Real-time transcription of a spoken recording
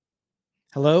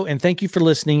Hello, and thank you for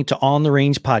listening to On the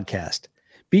Range podcast.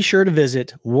 Be sure to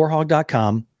visit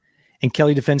warhog.com and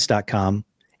kellydefense.com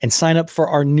and sign up for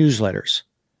our newsletters.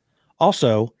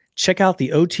 Also, check out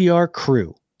the OTR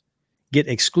crew. Get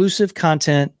exclusive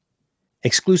content,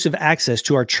 exclusive access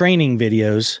to our training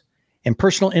videos, and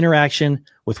personal interaction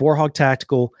with Warhog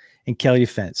Tactical and Kelly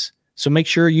Defense. So make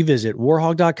sure you visit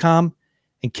warhog.com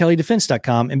and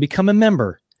kellydefense.com and become a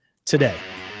member today.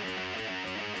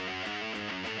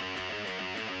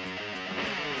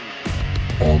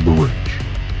 On the Range.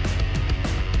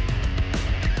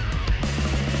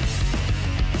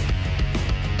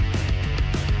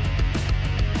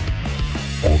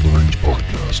 On the Range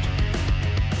podcast.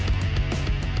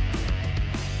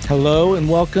 Hello and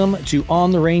welcome to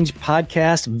On the Range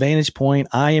podcast Vantage Point.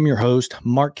 I am your host,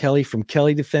 Mark Kelly from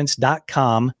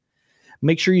kellydefense.com.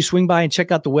 Make sure you swing by and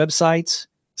check out the websites,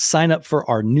 sign up for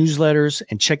our newsletters,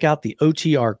 and check out the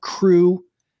OTR crew.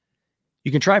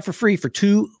 You can try it for free for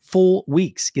 2 full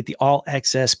weeks. Get the all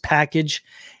access package.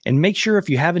 And make sure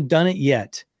if you haven't done it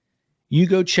yet, you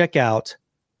go check out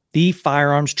the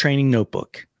Firearms Training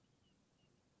Notebook.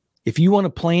 If you want to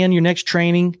plan your next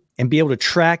training and be able to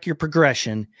track your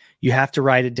progression, you have to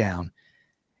write it down.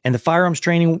 And the Firearms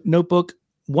Training Notebook,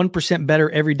 1% Better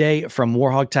Every Day from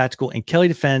Warhog Tactical and Kelly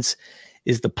Defense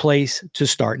is the place to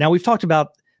start. Now, we've talked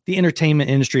about the entertainment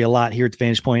industry a lot here at the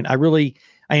Vantage Point. I am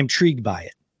intrigued by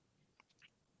it.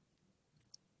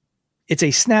 It's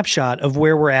a snapshot of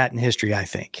where we're at in history, I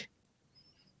think.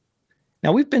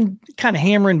 Now, we've been kind of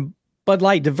hammering Bud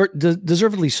Light,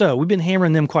 deservedly so. We've been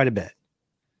hammering them quite a bit.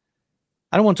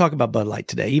 I don't want to talk about Bud Light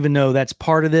today, even though that's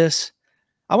part of this.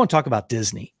 I want to talk about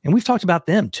Disney, and we've talked about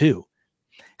them too.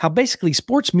 How basically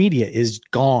sports media is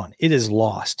gone. It is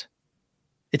lost.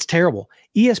 It's terrible.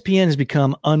 ESPN has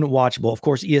become unwatchable. Of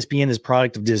course, ESPN is a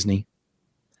product of Disney.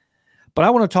 But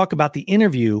I want to talk about the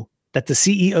interview that the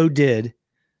CEO did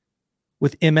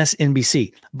with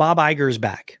MSNBC. Bob Iger is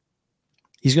back.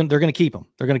 They're going to keep him.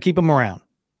 They're going to keep him around.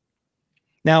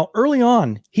 Now, early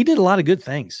on, he did a lot of good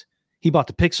things. He bought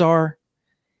the Pixar.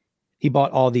 He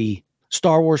bought all the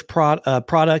Star Wars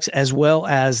products as well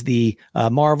as the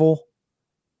Marvel.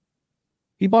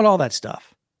 He bought all that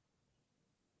stuff.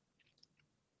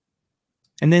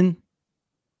 And then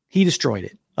he destroyed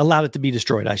it. Allowed it to be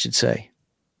destroyed, I should say.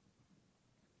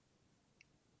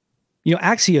 You know,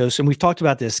 Axios, and we've talked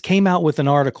about this, came out with an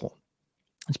article.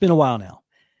 It's been a while now.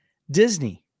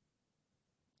 Disney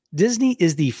is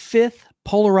the 5th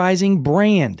polarizing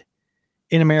brand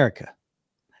in America.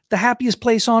 The happiest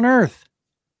place on earth.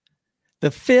 The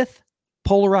 5th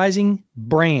polarizing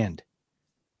brand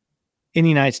in the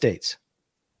United States.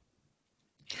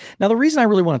 Now, the reason I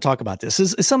really want to talk about this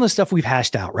is some of the stuff we've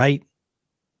hashed out, right?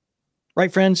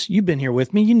 Right, friends? You've been here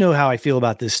with me. You know how I feel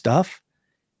about this stuff.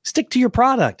 Stick to your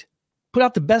product. Put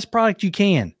out the best product you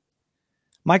can.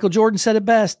 Michael Jordan said it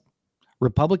best.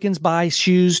 Republicans buy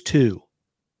shoes too.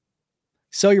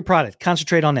 Sell your product.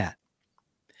 Concentrate on that.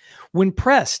 When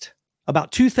pressed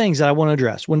about 2 things that I want to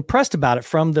address, when pressed about it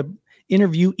from the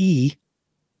interviewee,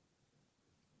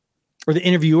 or the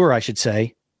interviewer, I should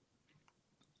say,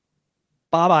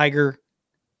 Bob Iger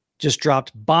just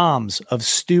dropped bombs of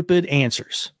stupid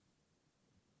answers.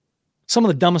 Some of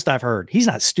the dumbest I've heard. He's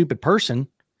not a stupid person.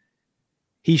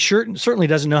 He certainly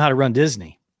doesn't know how to run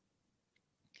Disney.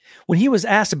 When he was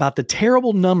asked about the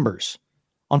terrible numbers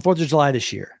on 4th of July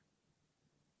this year,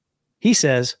 he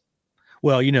says,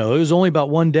 well, you know, it was only about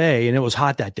one day and it was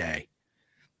hot that day.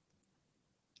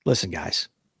 Listen, guys,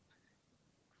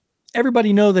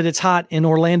 everybody know that it's hot in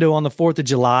Orlando on the 4th of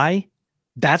July.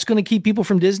 That's going to keep people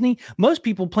from Disney. Most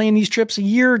people plan these trips a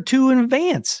year or 2 in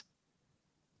advance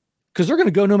because they're going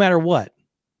to go no matter what.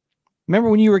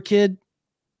 Remember when you were a kid?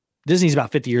 Disney's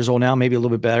about 50 years old now, maybe a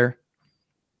little bit better.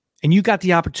 And you got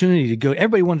the opportunity to go.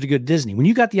 Everybody wanted to go to Disney. When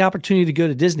you got the opportunity to go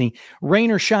to Disney,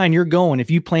 rain or shine, you're going if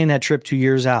you plan that trip 2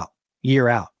 years out, year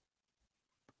out.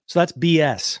 So that's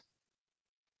BS.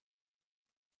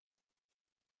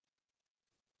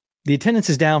 The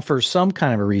attendance is down for some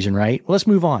kind of a reason, right? Well, let's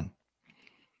move on.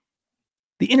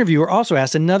 The interviewer also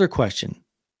asked another question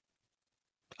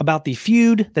about the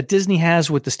feud that Disney has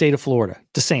with the state of Florida,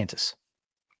 DeSantis.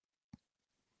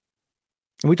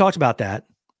 And we talked about that.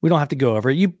 We don't have to go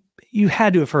over it. You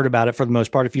had to have heard about it for the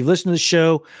most part if you've listened to the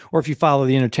show or if you follow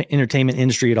the entertainment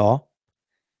industry at all.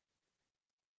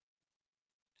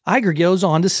 Iger goes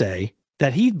on to say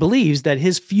that he believes that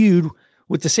his feud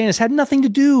with DeSantis had nothing to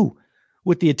do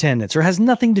with the attendance or has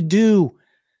nothing to do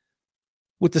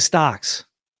with the stocks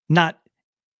not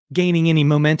gaining any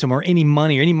momentum or any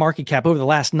money or any market cap over the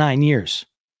last 9 years.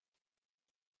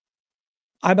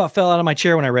 I about fell out of my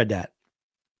chair when I read that.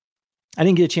 I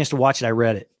didn't get a chance to watch it. I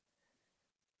read it.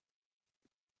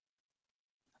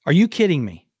 Are you kidding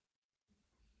me?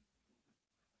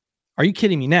 Are you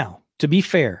kidding me? Now, to be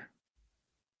fair,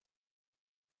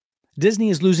 Disney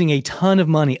is losing a ton of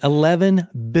money,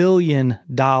 $11 billion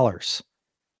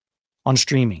on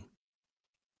streaming.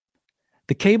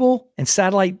 The cable and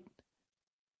satellite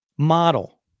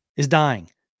model is dying.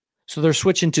 So they're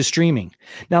switching to streaming.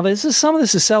 Now, some of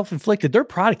this is self-inflicted. Their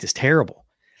product is terrible.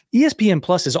 ESPN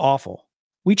Plus is awful.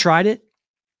 We tried it.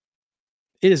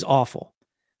 It is awful.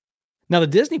 Now, the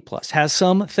Disney Plus has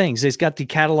some things. It's got the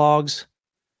catalogs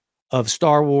of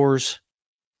Star Wars,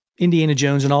 Indiana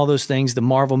Jones, and all those things, the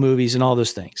Marvel movies and all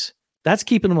those things. That's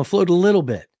keeping them afloat a little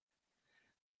bit,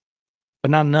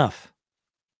 but not enough.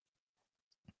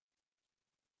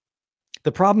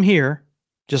 The problem here,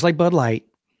 just like Bud Light,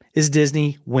 is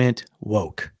Disney went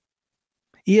woke.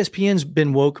 ESPN's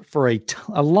been woke for a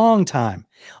long time.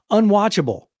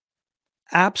 Unwatchable.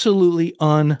 Absolutely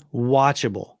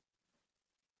unwatchable.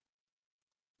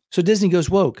 So Disney goes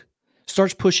woke,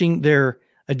 starts pushing their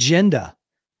agenda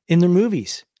in their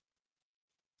movies.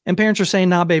 And parents are saying,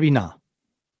 nah, baby, nah.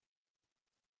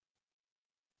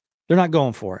 They're not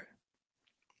going for it.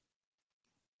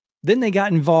 Then they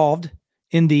got involved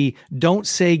in the Don't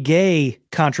Say Gay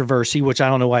controversy, which I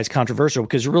don't know why it's controversial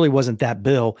because it really wasn't that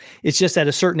bill. It's just at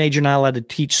a certain age, you're not allowed to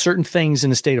teach certain things in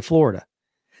the state of Florida.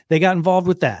 They got involved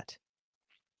with that.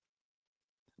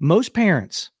 Most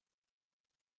parents,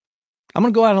 I'm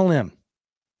going to go out on a limb,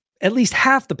 at least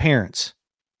half the parents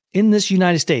in this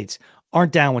United States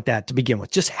aren't down with that to begin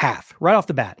with. Just half, right off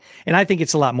the bat. And I think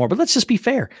it's a lot more, but let's just be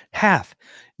fair. Half.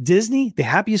 Disney, the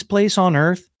happiest place on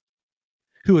earth,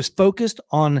 who is focused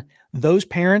on those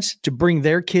parents to bring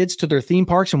their kids to their theme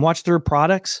parks and watch their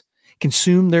products,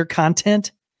 consume their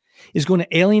content, is going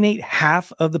to alienate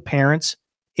half of the parents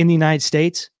in the United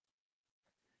States?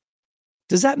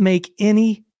 Does that make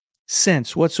any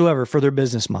sense whatsoever for their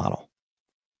business model?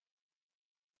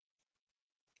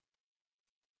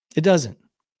 It doesn't.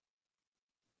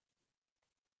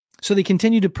 So they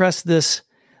continue to press this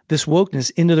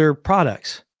wokeness into their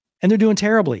products, and they're doing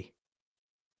terribly.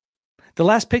 The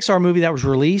last Pixar movie that was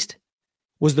released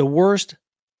was the worst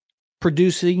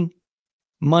producing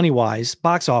money-wise,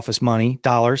 box office money,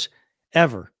 dollars,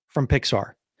 ever from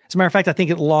Pixar. As a matter of fact, I think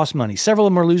it lost money. Several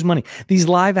of them are losing money. These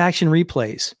live-action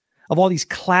replays of all these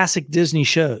classic Disney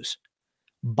shows,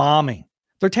 bombing.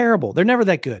 They're terrible. They're never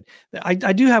that good. I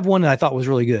do have one that I thought was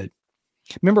really good.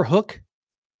 Remember Hook?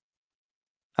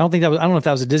 I don't know if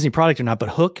that was a Disney product or not, but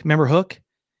Hook, remember Hook?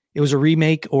 It was a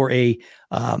remake or a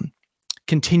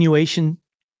continuation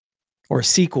or a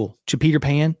sequel to Peter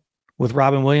Pan with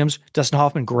Robin Williams, Dustin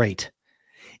Hoffman. Great.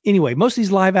 Anyway, most of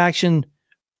these live action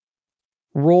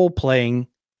role-playing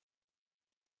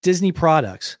Disney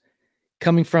products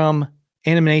coming from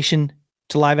animation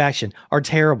to live action are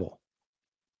terrible.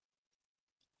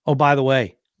 Oh, by the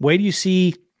way, wait till you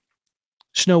see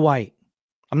Snow White.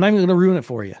 I'm not even going to ruin it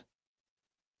for you.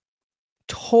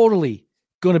 Totally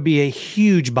going to be a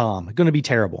huge bomb. Going to be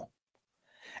terrible.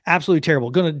 Absolutely terrible.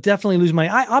 Going to definitely lose money.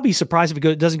 I'll be surprised if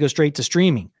it doesn't go straight to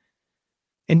streaming.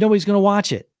 And nobody's going to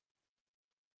watch it.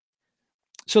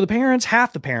 So the parents,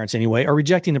 half the parents anyway, are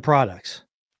rejecting the products.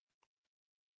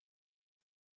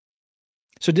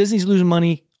 So Disney's losing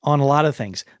money on a lot of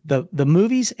things. The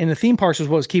movies and the theme parks was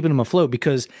what was keeping them afloat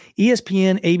because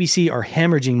ESPN, ABC are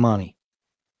hemorrhaging money.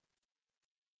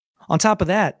 On top of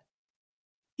that,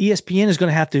 ESPN is going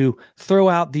to have to throw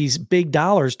out these big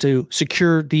dollars to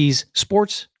secure these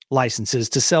sports licenses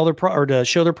to sell their or to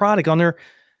show their product on their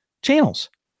channels.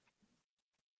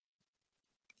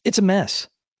 It's a mess.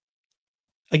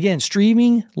 Again,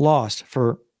 streaming lost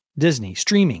for Disney.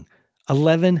 Streaming,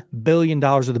 $11 billion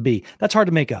with a B. That's hard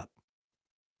to make up.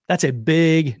 That's a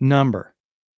big number.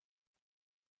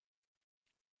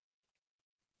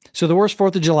 So the worst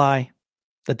 4th of July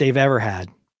that they've ever had.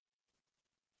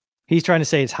 He's trying to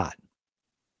say it's hot.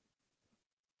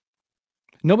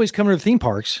 Nobody's coming to the theme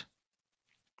parks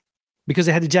because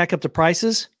they had to jack up the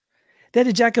prices. They had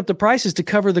to jack up the prices to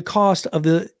cover the cost of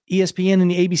the ESPN and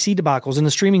the ABC debacles and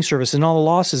the streaming service and all the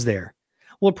losses there.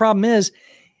 Well, the problem is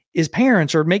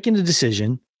parents are making the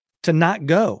decision to not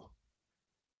go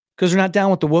because they're not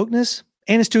down with the wokeness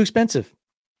and it's too expensive.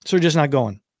 So they're just not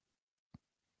going.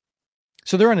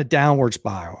 So they're in a downward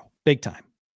spiral, big time.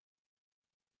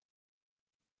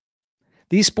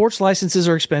 These sports licenses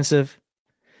are expensive.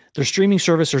 Their streaming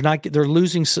service they're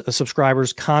losing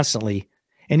subscribers constantly.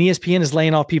 And ESPN is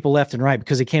laying off people left and right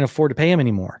because they can't afford to pay them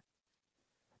anymore.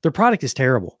 Their product is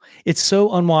terrible. It's so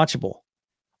unwatchable.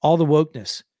 All the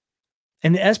wokeness.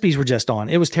 And the ESPYs were just on.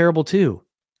 It was terrible too.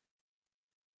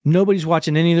 Nobody's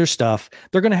watching any of their stuff.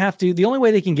 They're going to have to, the only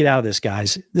way they can get out of this,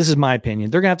 guys, this is my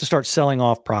opinion, they're going to have to start selling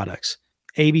off products.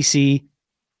 ABC,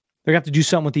 they're going to have to do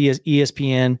something with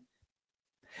ESPN.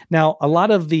 Now, a lot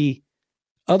of the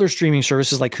other streaming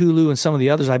services like Hulu and some of the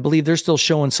others, I believe they're still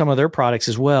showing some of their products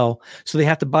as well. So they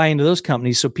have to buy into those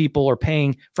companies. So people are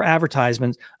paying for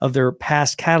advertisements of their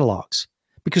past catalogs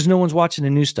because no one's watching the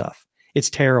new stuff. It's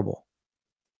terrible.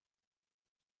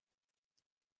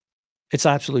 It's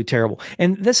absolutely terrible.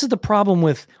 And this is the problem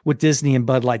with Disney and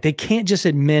Bud Light. They can't just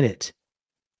admit it.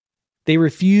 They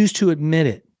refuse to admit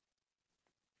it.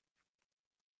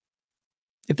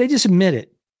 If they just admit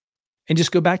it and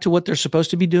just go back to what they're supposed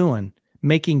to be doing,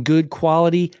 making good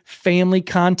quality family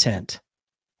content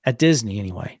at Disney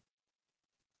anyway.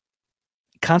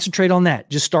 Concentrate on that.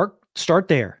 Just start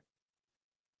there.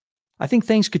 I think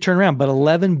things could turn around, but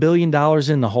 $11 billion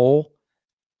in the hole,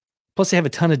 plus they have a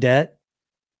ton of debt.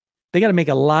 They got to make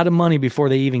a lot of money before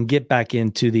they even get back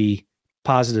into the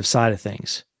positive side of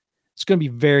things. It's going to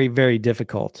be very, very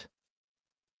difficult.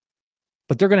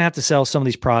 But they're going to have to sell some of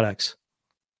these products.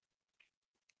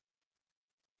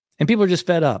 And people are just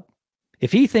fed up.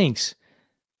 If he thinks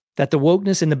that the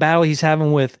wokeness and the battle he's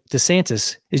having with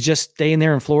DeSantis is just staying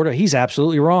there in Florida, he's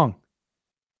absolutely wrong.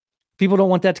 People don't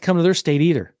want that to come to their state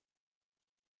either.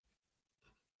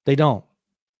 They don't.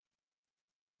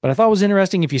 But I thought it was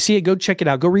interesting. If you see it, go check it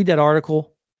out. Go read that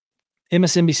article.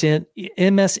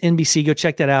 MSNBC, go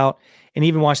check that out and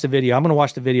even watch the video. I'm going to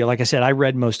watch the video. Like I said, I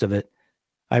read most of it.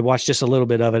 I watched just a little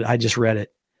bit of it. I just read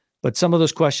it. But some of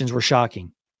those questions were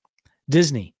shocking.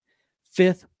 Disney,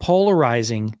 fifth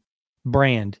polarizing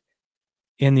brand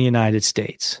in the United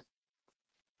States.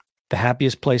 The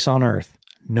happiest place on earth.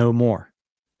 No more.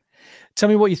 Tell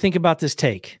me what you think about this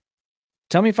take.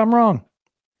 Tell me if I'm wrong.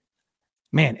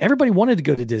 Man, everybody wanted to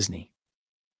go to Disney.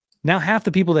 Now half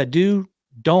the people that do,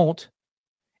 don't.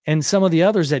 And some of the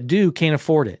others that do can't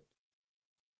afford it.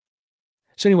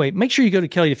 So anyway, make sure you go to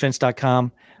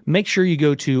kellydefense.com. Make sure you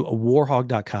go to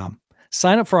warhog.com.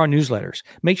 Sign up for our newsletters.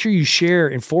 Make sure you share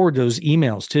and forward those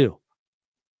emails too.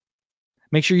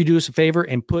 Make sure you do us a favor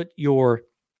and put your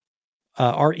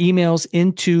our emails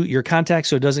into your contacts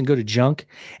so it doesn't go to junk.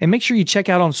 And make sure you check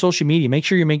out on social media. Make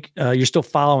sure you're still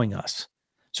following us.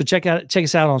 So check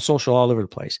us out on social all over the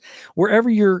place. Wherever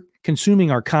you're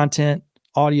consuming our content,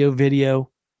 audio, video,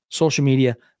 social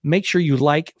media, make sure you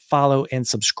like, follow, and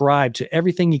subscribe to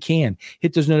everything you can.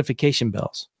 Hit those notification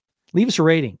bells. Leave us a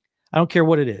rating. I don't care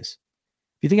what it is.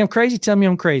 If you think I'm crazy, tell me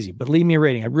I'm crazy, but leave me a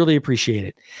rating. I really appreciate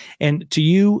it. And to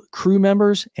you, crew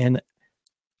members and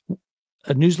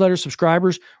newsletter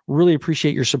subscribers, really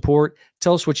appreciate your support.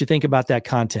 Tell us what you think about that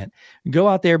content. Go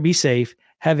out there, be safe,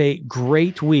 have a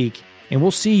great week, and we'll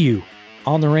see you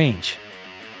on the range.